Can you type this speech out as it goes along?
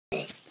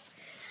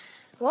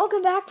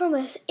Welcome back from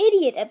an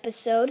idiot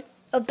episode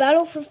of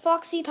Battle for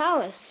Foxy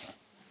Palace.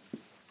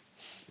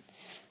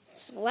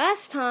 So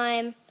last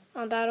time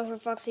on Battle for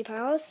Foxy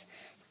Palace,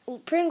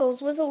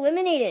 Pringles was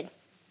eliminated.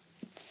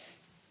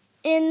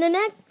 And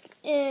last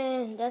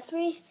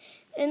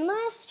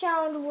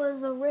challenge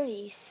was a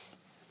race.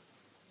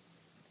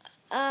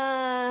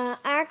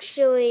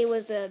 Actually, it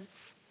was a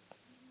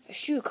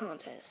shoe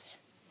contest.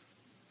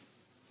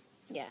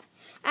 Yeah.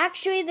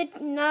 Actually, the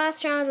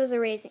last challenge was a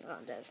racing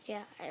contest.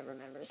 Yeah, I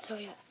remember. So,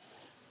 yeah.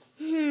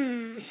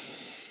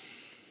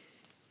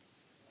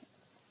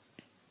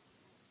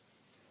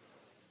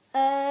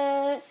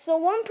 So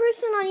one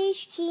person on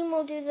each team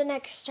will do the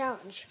next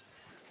challenge.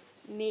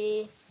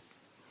 Me.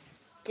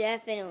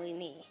 Definitely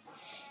me.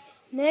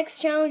 Next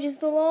challenge is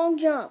the long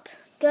jump.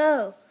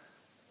 Go.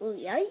 Ooh,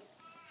 yikes.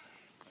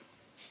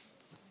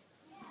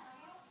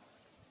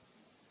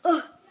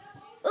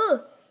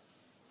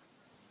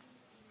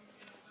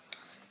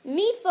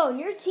 Meatphone,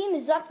 your team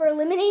is up for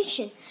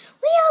elimination.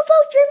 We all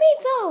vote for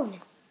Meatphone.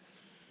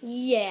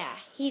 Yeah,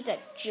 he's a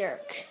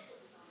jerk.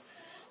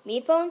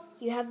 Meatphone,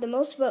 you have the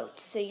most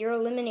votes, so you're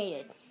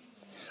eliminated.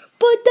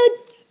 But that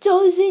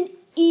doesn't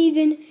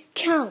even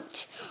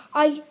count.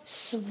 I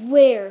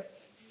swear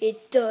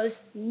it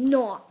does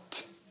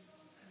not.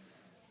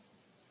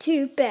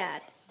 Too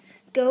bad.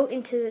 Go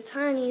into the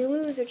tiny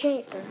loser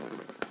chamber.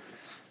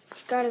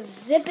 Gotta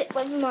zip it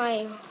with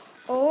my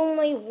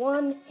only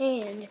one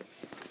hand.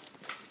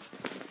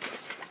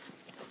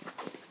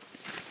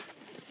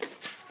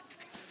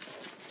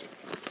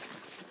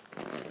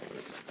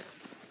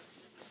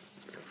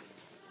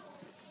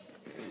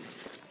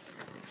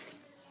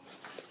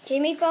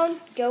 Okay, phone,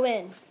 go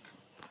in.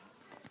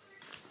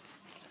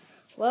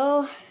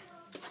 Well,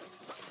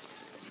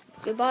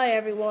 goodbye,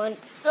 everyone.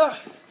 Ugh.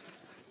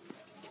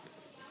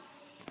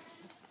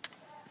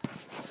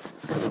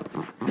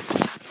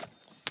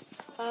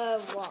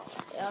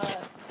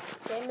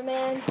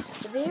 Cameraman,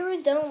 the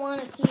viewers don't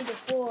want to see the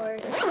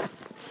board.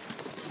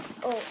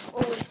 Oh,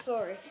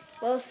 sorry.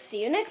 Well,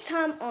 see you next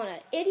time on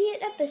an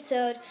idiot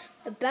episode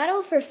of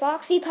Battle for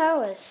Foxy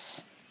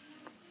Palace.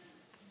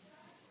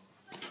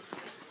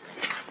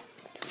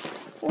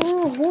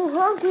 Oh,